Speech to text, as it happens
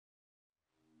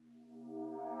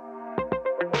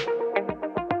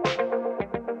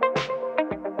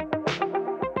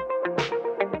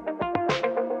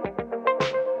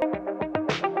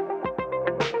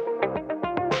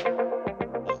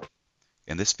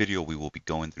this video, we will be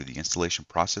going through the installation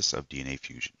process of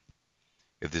DNAFusion.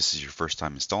 If this is your first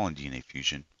time installing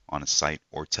DNAFusion on a site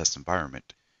or test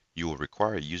environment, you will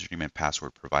require a username and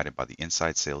password provided by the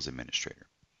Inside Sales Administrator.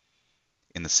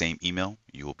 In the same email,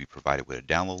 you will be provided with a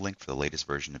download link for the latest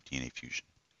version of DNAFusion.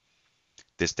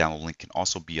 This download link can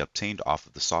also be obtained off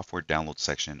of the software download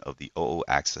section of the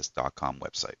ooaccess.com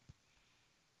website.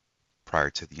 Prior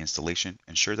to the installation,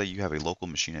 ensure that you have a local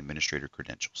machine administrator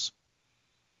credentials.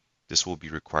 This will be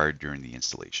required during the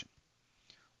installation.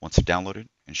 Once downloaded,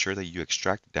 ensure that you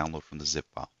extract the download from the zip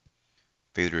file.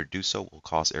 Failure to do so will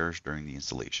cause errors during the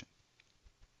installation.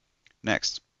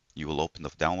 Next, you will open the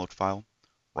download file,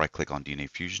 right-click on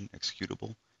DNAFusion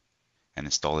executable, and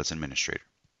install as administrator.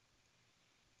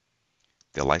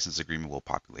 The license agreement will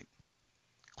populate.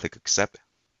 Click Accept,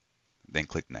 then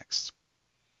click Next.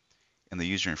 In the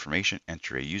user information,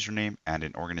 enter a username and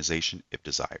an organization if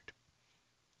desired.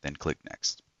 Then click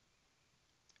Next.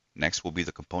 Next will be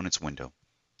the Components window.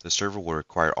 The server will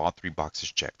require all three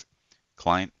boxes checked: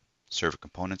 Client, Server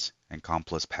Components, and COM+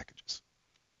 Packages.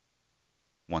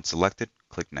 Once selected,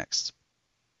 click Next.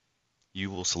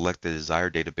 You will select the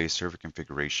desired database server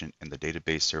configuration in the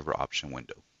Database Server option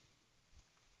window.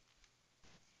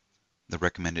 The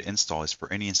recommended install is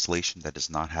for any installation that does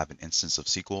not have an instance of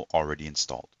SQL already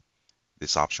installed.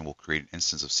 This option will create an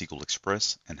instance of SQL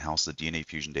Express and house the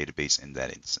DNAFusion database in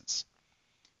that instance.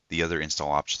 The other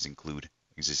install options include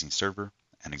existing server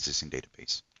and existing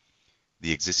database.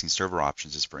 The existing server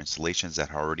options is for installations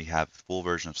that already have a full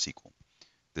version of SQL.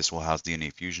 This will house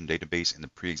DNAFusion database in the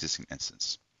pre-existing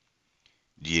instance.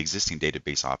 The existing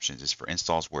database options is for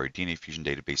installs where a DNAFusion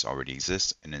database already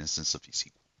exists in an instance of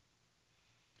SQL.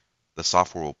 The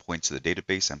software will point to the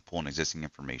database and pull in existing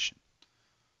information.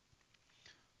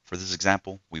 For this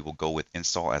example, we will go with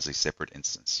install as a separate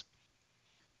instance.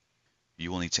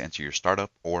 You will need to enter your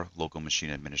startup or local machine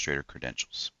administrator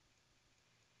credentials.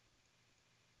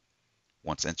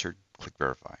 Once entered, click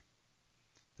Verify.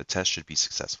 The test should be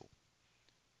successful.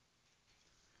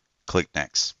 Click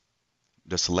Next.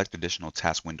 The Select Additional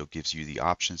Task window gives you the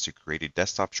options to create a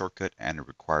desktop shortcut and the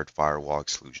required firewall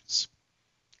exclusions.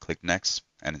 Click Next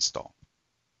and install.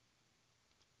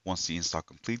 Once the install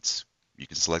completes, you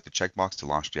can select the checkbox to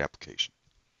launch the application.